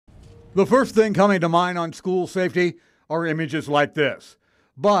The first thing coming to mind on school safety are images like this.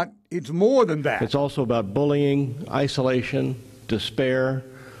 But it's more than that. It's also about bullying, isolation, despair,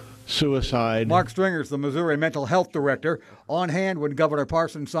 suicide. Mark Stringer's the Missouri Mental Health Director, on hand when Governor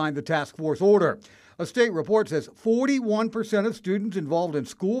Parson signed the task force order. A state report says 41% of students involved in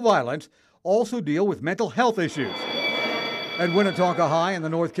school violence also deal with mental health issues. At Winnetonka High in the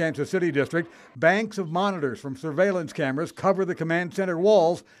North Kansas City District, banks of monitors from surveillance cameras cover the command center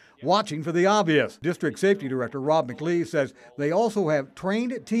walls, watching for the obvious. District Safety Director Rob McLeese says they also have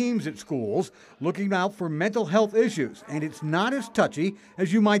trained teams at schools looking out for mental health issues, and it's not as touchy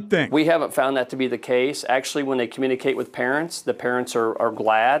as you might think. We haven't found that to be the case. Actually, when they communicate with parents, the parents are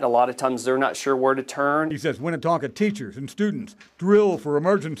glad. A lot of times they're not sure where to turn. He says Winnetonka teachers and students drill for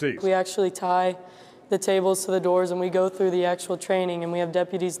emergencies. We actually tie the tables to the doors and we go through the actual training, and we have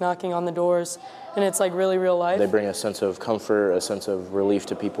deputies knocking on the doors, and it's like really real life. They bring a sense of comfort, a sense of relief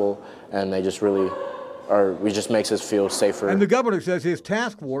to people, and they just really it just makes us feel safer. And the governor says his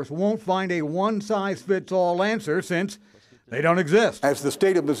task force won't find a one-size-fits-all answer since they don't exist. As the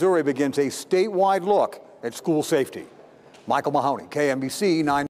state of Missouri begins a statewide look at school safety. Michael Mahoney, KMBC 9.